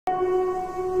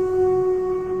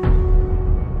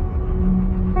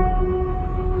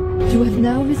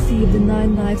now received the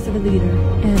 9 lives of a leader,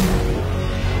 and...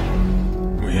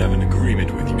 We have an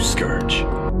agreement with you, Scourge.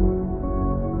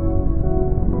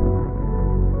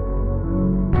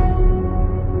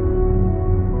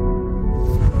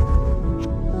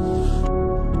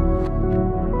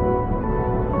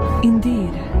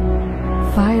 Indeed.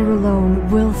 Fire alone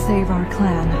will save our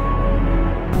clan.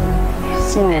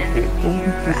 So,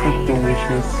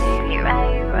 delicious.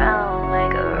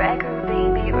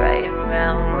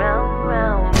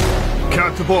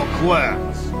 Countable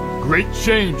clans, great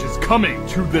change is coming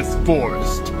to this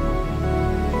forest.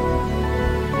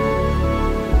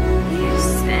 You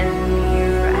send me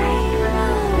right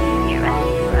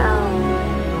round,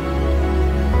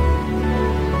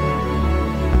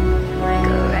 like a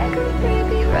record,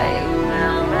 baby, right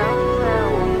round, round,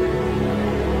 round.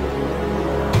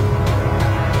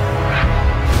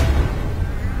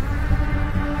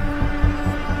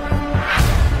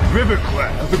 River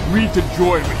Clan has agreed to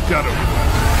join with Shadow Clan,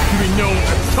 to be known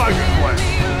as Tiger Clan.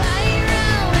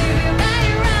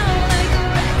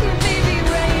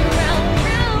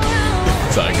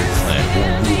 Tiger Clan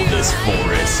will rule this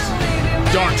forest.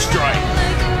 Darkstrike,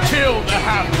 kill the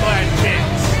half-clan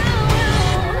kings!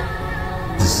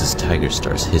 This is Tiger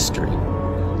Star's history.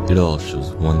 It all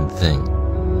shows one thing,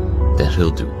 that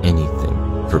he'll do anything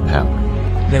for power.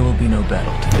 There will be no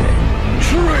battle today.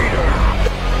 Traitor!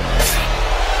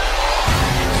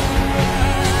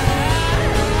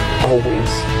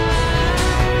 Always.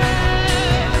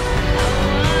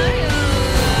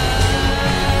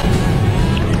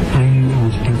 I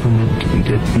was never meant to be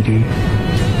deputy.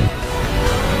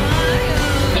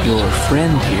 Your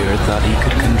friend here thought he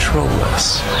could control us.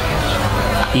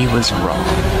 He was wrong.